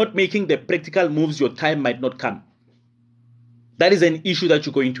 If you are not making the practical moves, your time might not come. That is an issue that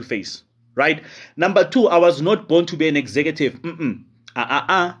you're going to face. Right? Number two, I was not born to be an executive.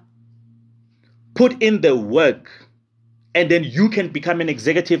 Put in the work, and then you can become an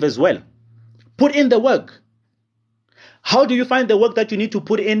executive as well. Put in the work. How do you find the work that you need to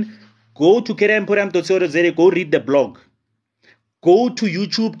put in? Go to careeremporium.co.za, go read the blog. Go to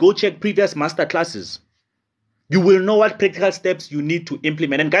YouTube, go check previous master classes. You will know what practical steps you need to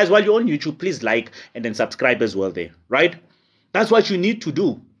implement. And guys, while you're on YouTube, please like and then subscribe as well there, right? That's what you need to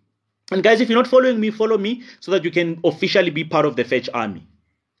do. And guys, if you're not following me, follow me so that you can officially be part of the Fetch Army,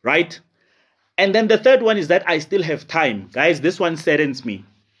 right? And then the third one is that I still have time. Guys, this one saddens me.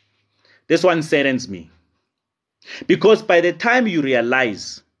 This one saddens me. Because by the time you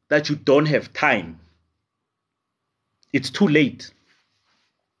realize that you don't have time, it's too late.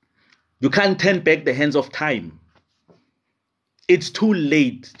 You can't turn back the hands of time. It's too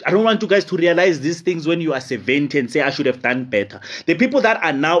late. I don't want you guys to realize these things when you are 70 and say, I should have done better. The people that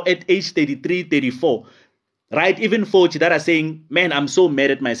are now at age 33, 34, right, even 40, that are saying, man, I'm so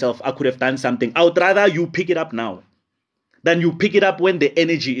mad at myself, I could have done something. I would rather you pick it up now than you pick it up when the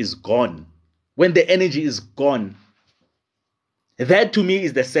energy is gone. When the energy is gone. That to me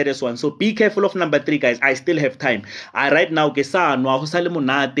is the saddest one. So be careful of number 3, guys. I still have time. Right now, you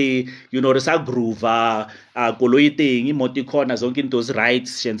know, resa groove, koloiting, emoticon, zonkin those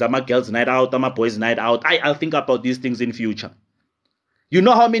rights, shenzama girls night out, ama boys night out. I'll think about these things in future. You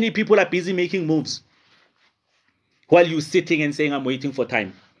know how many people are busy making moves while you're sitting and saying, I'm waiting for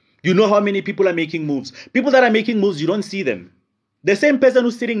time. You know how many people are making moves. People that are making moves, you don't see them. The same person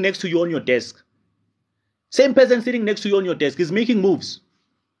who's sitting next to you on your desk. Same person sitting next to you on your desk is making moves.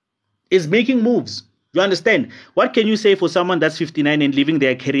 Is making moves. You understand? What can you say for someone that's 59 and leaving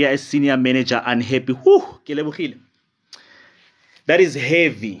their career as senior manager unhappy? That is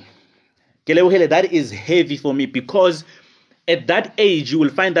heavy. That is heavy for me, because at that age, you will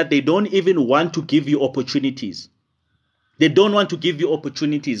find that they don't even want to give you opportunities. They don't want to give you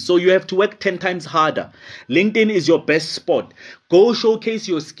opportunities. So you have to work 10 times harder. LinkedIn is your best spot. Go showcase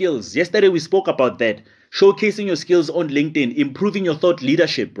your skills. Yesterday we spoke about that. Showcasing your skills on LinkedIn, improving your thought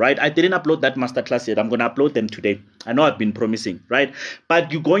leadership, right? I didn't upload that masterclass yet. I'm going to upload them today. I know I've been promising, right?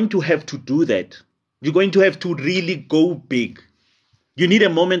 But you're going to have to do that. You're going to have to really go big. You need a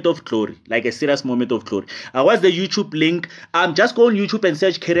moment of glory, like a serious moment of glory. What's the YouTube link? Just go on YouTube and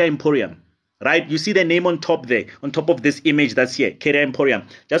search Career Emporium, right? You see the name on top there, on top of this image that's here, Career Emporium.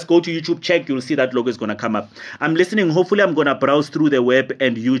 Just go to YouTube, check, you'll see that logo is going to come up. I'm listening. Hopefully, I'm going to browse through the web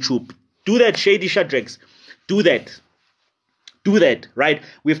and YouTube. Do that, Shady Shadrax. Do that. Do that, right?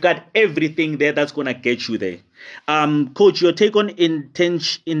 We've got everything there that's going to get you there. Coach, your take on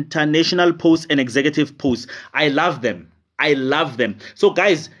international posts and executive posts. I love them. I love them. So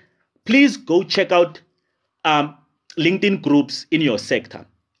guys, please go check out LinkedIn groups in your sector,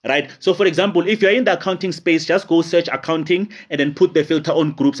 right? So for example, if you're in the accounting space, just go search accounting and then put the filter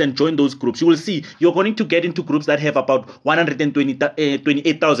on groups and join those groups. You will see you're going to get into groups that have about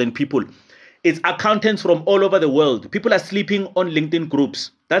 128,000 people. It's accountants from all over the world. People are sleeping on LinkedIn groups.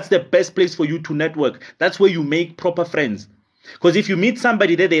 That's the best place for you to network. That's where you make proper friends. Because if you meet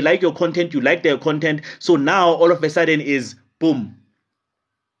somebody there, they like your content, you like their content. So now all of a sudden is boom.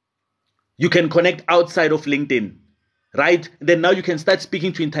 You can connect outside of LinkedIn, right? Then now you can start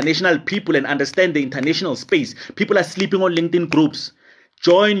speaking to international people and understand the international space. People are sleeping on LinkedIn groups.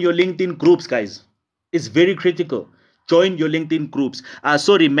 Join your LinkedIn groups, guys. It's very critical. Join your LinkedIn groups.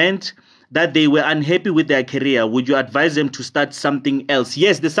 Sorry, meant that they were unhappy with their career. Would you advise them to start something else?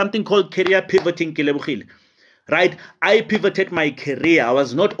 Yes, there's something called career pivoting, right? I pivoted my career. I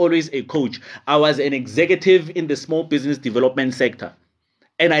was not always a coach. I was an executive in the small business development sector.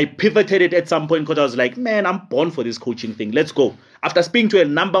 And I pivoted it at some point because I was like, man, I'm born for this coaching thing. Let's go. After speaking to a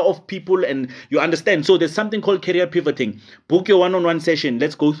number of people, and you understand. So there's something called career pivoting. Book your one-on-one session.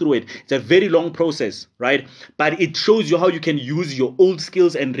 Let's go through it. It's a very long process, right? But it shows you how you can use your old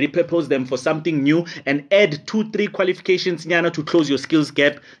skills and repurpose them for something new and add 2-3 qualifications to close your skills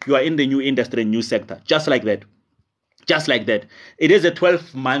gap. You are in the new industry, new sector. Just like that. Just like that. It is a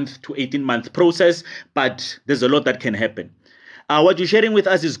 12-month to 18-month process, but there's a lot that can happen. What you're sharing with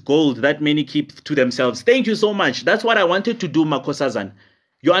us is gold that many keep to themselves. Thank you so much. That's what I wanted to do, Makosazan.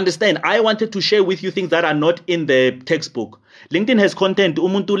 You understand? I wanted to share with you things that are not in the textbook. LinkedIn has content.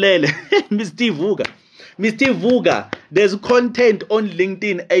 Umuntulele. Mr. Vuga. Mr. Vuga. There's content on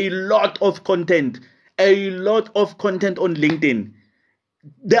LinkedIn. A lot of content. A lot of content on LinkedIn.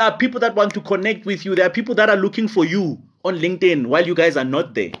 There are people that want to connect with you. There are people that are looking for you on LinkedIn while you guys are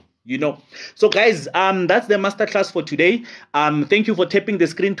not there. So guys, that's the masterclass for today. Thank you for tapping the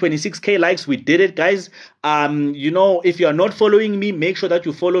screen. 26k likes. We did it, guys. If you are not following me, make sure that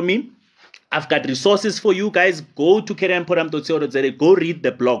you follow me. I've got resources for you guys. Go to careeremporium.co.za. Go read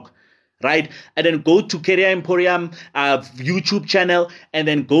the blog, right? And then go to Career Emporium YouTube channel and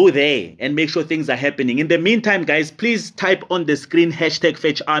then go there and make sure things are happening. In the meantime, guys, please type on the screen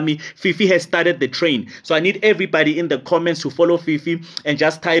 #FetchArmy. Fifi has started the train. So I need everybody in the comments to follow Fifi and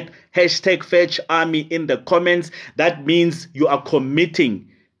just type #FetchArmy in the comments. That means you are committing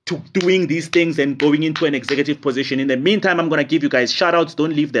to doing these things and going into an executive position. In the meantime, I'm going to give you guys shout outs.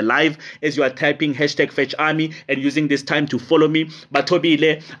 Don't leave the live as you are typing #FetchArmy and using this time to follow me.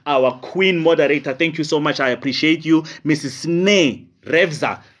 Batobile, our queen moderator, thank you so much. I appreciate you. Mrs. Sneh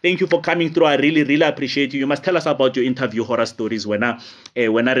Revza, thank you for coming through. I really, really appreciate you. You must tell us about your interview horror stories when I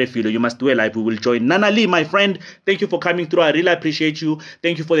refill. You must do a live. We will join. Nana Lee, my friend, thank you for coming through. I really appreciate you.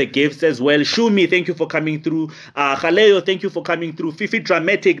 Thank you for the gifts as well. Shumi, thank you for coming through. Khaleo, thank you for coming through. Fifi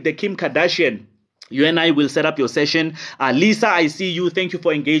Dramatic, the Kim Kardashian. You and I will set up your session. Lisa, I see you. Thank you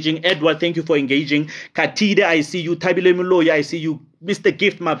for engaging. Edward, thank you for engaging. Katide, I see you. Tabile Muloya, I see you. Mr.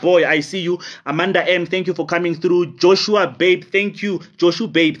 Gift, my boy, I see you. Amanda M, thank you for coming through. Joshua Babe, thank you. Joshua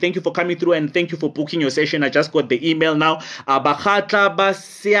Babe, thank you for coming through and thank you for booking your session. I just got the email now. Bakhatla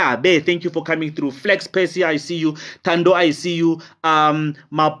Basiabe, thank you for coming through. Flex Percy, I see you. Tando, I see you.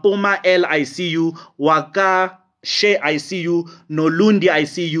 Mapoma L, I see you. Waka She, I see you. Nolundi, I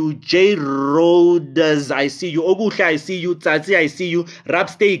see you. J Roders, I see you. Ogusha, I see you. Tsatsi, I see you.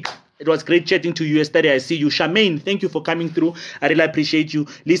 Rapsteak, it was great chatting to you yesterday. I see you. Charmaine, thank you for coming through. I really appreciate you.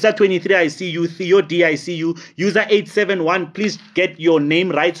 Lisa23, I see you. Theo D, I see you. User 871, please get your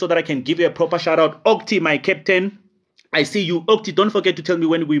name right so that I can give you a proper shout out. Okti, my captain, I see you. Okti, don't forget to tell me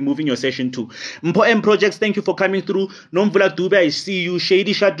when we're moving your session to. Mpo M Projects, thank you for coming through. Nomvula Dube, I see you.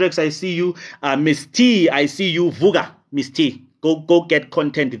 Shady Shadrax, I see you. Miss T, I see you. Vuga, Miss T. Go get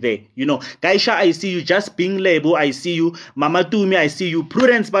content there. Gaisha, I see you. Just being label, I see you. Mama Tumi, I see you.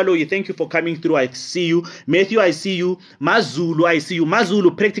 Prudence Baloyi, thank you for coming through. I see you. Matthew, I see you. Mazulu, I see you.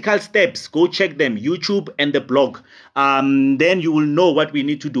 Mazulu, practical steps. Go check them. YouTube and the blog. Then you will know what we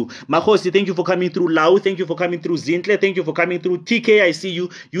need to do. Mahosi, thank you for coming through. Lau, thank you for coming through. Zintle, thank you for coming through. TK, I see you.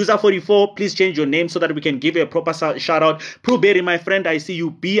 User 44, please change your name so that we can give you a proper shout out. Pruberry, my friend, I see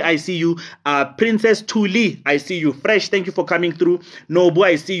you. B, I see you. Princess Tuli, I see you. Fresh, thank you for coming through. Nobu,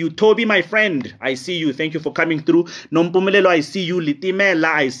 I see you. Toby, my friend, I see you. Thank you for coming through. Nompumelelo, I see you. Litimela,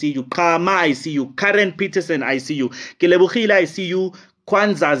 I see you. Kama, I see you. Karen Peterson, I see you. Kilebukhila, I see you.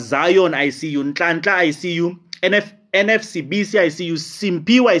 Kwanza Zion, I see you. Ntlantla, I see you. NFCBC, I see you.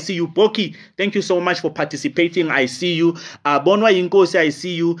 Simpiwa, I see you. Boki, thank you so much for participating. I see you. Bonwa Yinkosi, I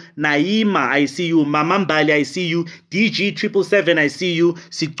see you. Naima, I see you. Mamambali, I see you. DG777, I see you.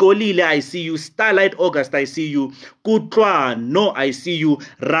 Sikolile, I see you. Starlight August, I see you. Kutwa, no, I see you.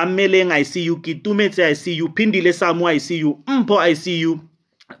 Rameleng, I see you. Kitumetse, I see you. Pindile Samu, I see you. Mpo, I see you.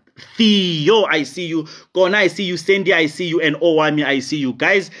 Theo, I see you. Kona, I see you. Sandy, I see you. And Owami, I see you.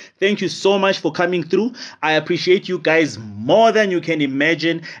 Guys, thank you so much for coming through. I appreciate you guys more than you can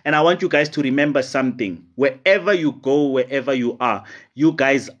imagine. And I want you guys to remember something. Wherever you go, wherever you are, you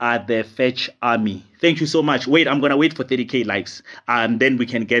guys are the Fetch Army. Thank you so much. Wait, I'm going to wait for 30K likes. Then we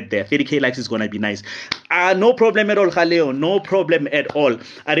can get there. 30K likes is going to be nice. No problem at all, Khaleo. No problem at all.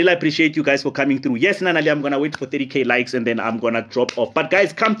 I really appreciate you guys for coming through. Yes, Nanali, I'm going to wait for 30K likes and then I'm going to drop off. But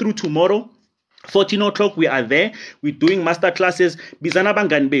guys, come through tomorrow. 14 o'clock, we are there. We're doing master classes. Bizana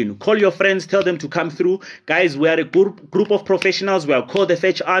Banganbenu. Call your friends, tell them to come through. Guys, we are a group of professionals. We are called the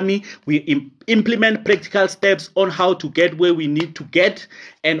Fetch Army. We implement practical steps on how to get where we need to get.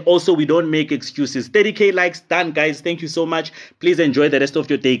 And also, we don't make excuses. 30K likes, done, guys. Thank you so much. Please enjoy the rest of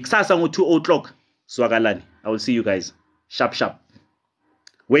your day. Sasango 2 o'clock. Swagalani. I will see you guys. Sharp, sharp.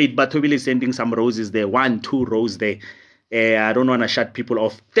 Wait, Batobile is sending some roses there. 1, 2 rows there. I don't want to shut people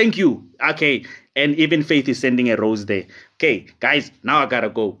off. Thank you. Okay. And even Faith is sending a rose there. Okay, guys, now I gotta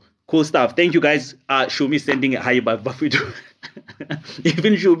go. Cool stuff. Thank you, guys. Shumi is sending a hi, but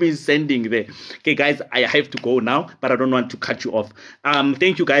even Shumi is sending there. Okay, guys, I have to go now, but I don't want to cut you off.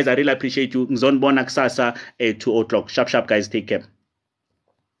 Thank you, guys. I really appreciate you. Nzonbona kusasa 2 o'clock. Sharp, sharp, guys. Take care.